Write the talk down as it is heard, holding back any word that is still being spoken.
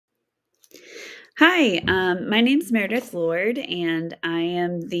Hi, my name's Meredith Lord, and I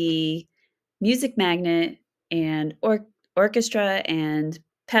am the music magnet and orchestra and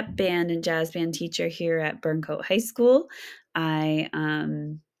pep band and jazz band teacher here at Burncoat High School. I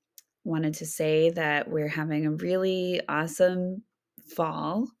wanted to say that we're having a really awesome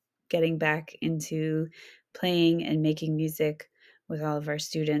fall, getting back into playing and making music with all of our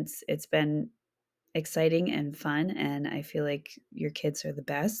students. It's been exciting and fun, and I feel like your kids are the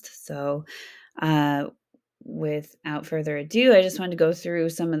best. So, uh, without further ado, I just wanted to go through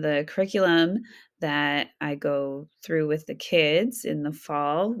some of the curriculum that I go through with the kids in the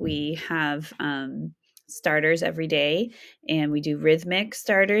fall. We have starters every day, and we do rhythmic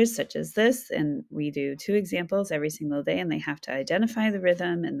starters such as this, and we do two examples every single day, and they have to identify the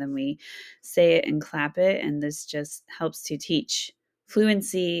rhythm, and then we say it and clap it, and this just helps to teach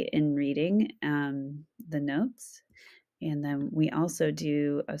fluency in reading the notes. And then we also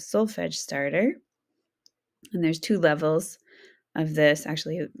do a solfege starter, and there's two levels of this.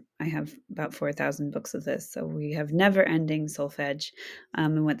 Actually, I have about 4,000 books of this, so we have never-ending solfege.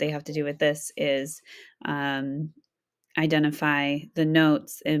 And what they have to do with this is identify the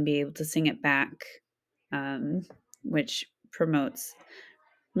notes and be able to sing it back, which promotes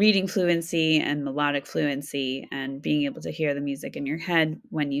reading fluency and melodic fluency and being able to hear the music in your head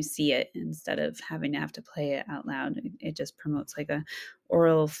when you see it instead of having to have to play it out loud. It just promotes like a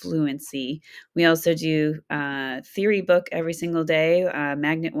oral fluency. We also do a theory book every single day.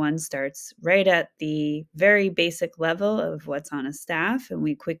 Magnet 1 starts right at the very basic level of what's on a staff, and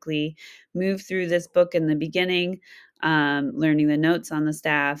we quickly move through this book in the beginning, learning the notes on the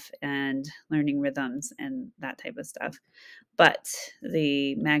staff and learning rhythms and that type of stuff. But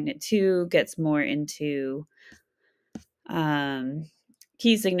the Magnet 2 gets more into um,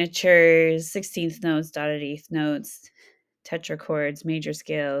 key signatures, 16th notes, dotted eighth notes, tetrachords, major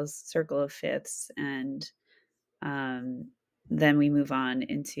scales, circle of fifths, and um, then we move on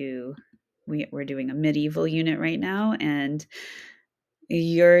into we're doing a medieval unit right now, and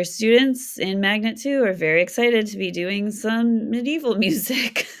your students in Magnet 2 are very excited to be doing some medieval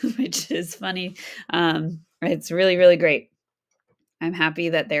music, which is funny. It's really, really great. I'm happy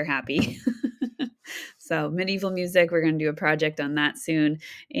that they're happy. So medieval music, we're going to do a project on that soon,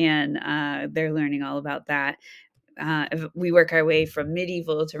 and they're learning all about that. We work our way from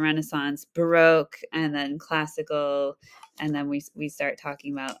medieval to Renaissance, Baroque, and then classical, and then we start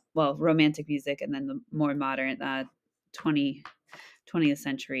talking about, well, romantic music, and then the more modern 20th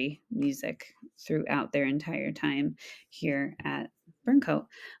century music throughout their entire time here at Burncoat.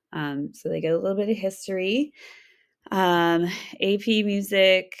 So they get a little bit of history. AP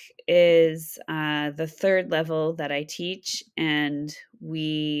music is the third level that I teach, and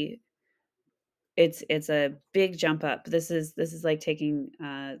it's a big jump up. This is like taking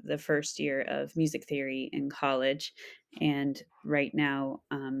the first year of music theory in college, and right now,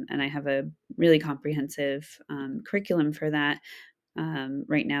 and I have a really comprehensive curriculum for that.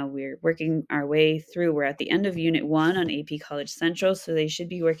 Right now, we're working our way through. We're at the end of Unit 1 on AP College Central, so they should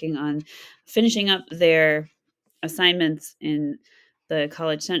be working on finishing up their assignments in the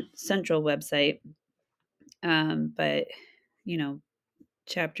College Central website. But, you know,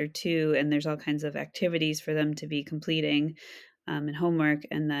 chapter 2, and there's all kinds of activities for them to be completing and homework.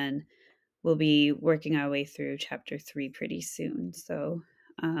 And then we'll be working our way through chapter 3 pretty soon. So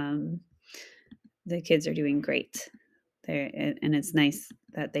the kids are doing great there, and it's nice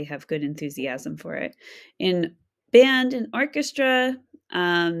that they have good enthusiasm for it. In band and orchestra,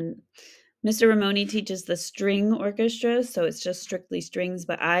 Mr. Ramoni teaches the string orchestra, so it's just strictly strings,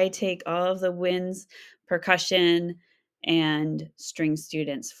 but I take all of the winds, percussion, and string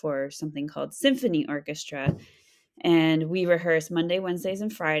students for something called symphony orchestra. And we rehearse Monday, Wednesdays,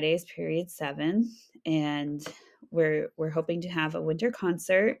 and Fridays, period 7. And we're hoping to have a winter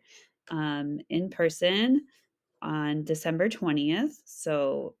concert in person on December 20th.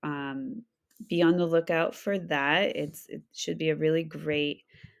 So be on the lookout for that. It should be a really great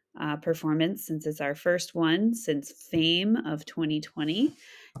performance since it's our first one since Fame of 2020.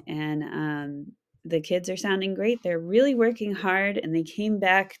 And the kids are sounding great. They're really working hard, and they came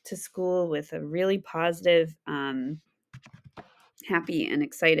back to school with a really positive, happy, and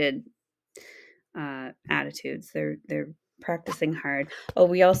excited attitudes. They're practicing hard. Oh,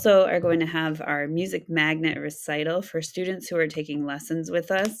 we also are going to have our music magnet recital for students who are taking lessons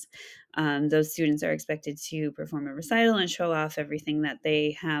with us. Those students are expected to perform a recital and show off everything that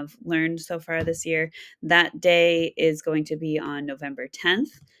they have learned so far this year. That day is going to be on November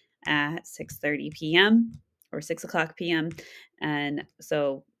 10th at 6:30 p.m. or 6 o'clock p.m. And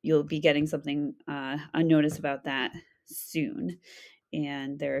so you'll be getting something, a notice about that soon.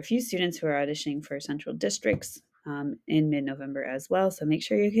 And there are a few students who are auditioning for central districts in mid-November as well. So make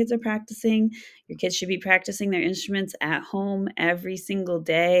sure your kids are practicing. Your kids should be practicing their instruments at home every single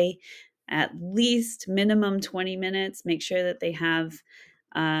day, at least minimum 20 minutes. Make sure that they have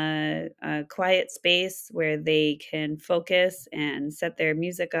a quiet space where they can focus and set their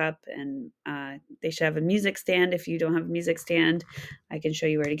music up. And they should have a music stand. If you don't have a music stand, I can show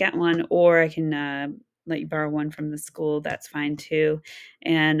you where to get one, or I can let you borrow one from the school. That's fine too.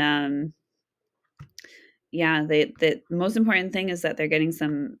 And yeah, the most important thing is that they're getting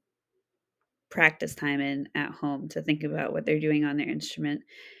some practice time in at home to think about what they're doing on their instrument.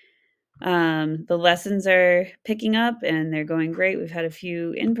 The lessons are picking up and they're going great. We've had a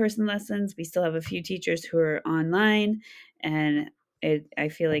few in-person lessons. We still have a few teachers who are online, and I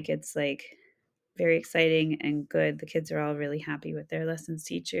feel like it's like very exciting and good. The kids are all really happy with their lessons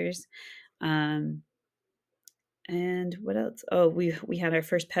teachers. And what else? Oh, we had our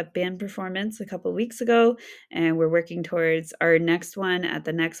first pep band performance a couple weeks ago, and we're working towards our next one at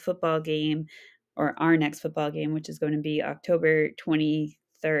the next football game, or our next football game, which is going to be October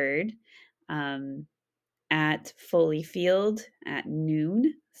 23rd, at Foley Field at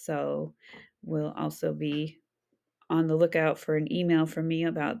noon. So we'll also be on the lookout for an email from me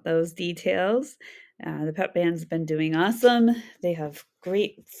about those details. The pep band's been doing awesome. They have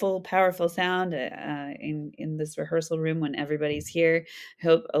great, full, powerful sound in this rehearsal room when everybody's here. I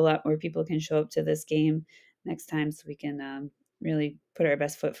hope a lot more people can show up to this game next time so we can really put our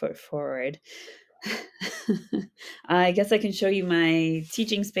best foot forward. I guess I can show you my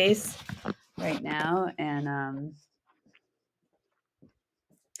teaching space right now and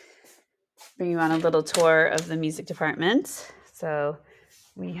bring you on a little tour of the music department. So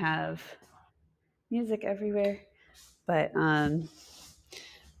we have music everywhere, but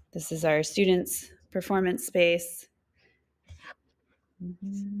this is our students' performance space.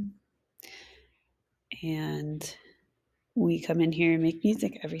 And we come in here and make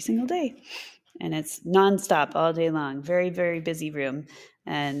music every single day. And it's nonstop all day long. Very, very busy room.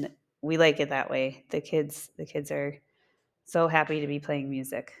 And we like it that way. The kids are so happy to be playing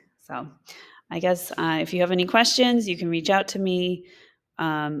music. So I guess if you have any questions, you can reach out to me.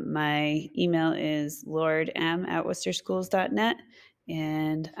 My email is lordm@worcesterschools.net.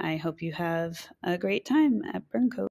 And I hope you have a great time at Burncoat.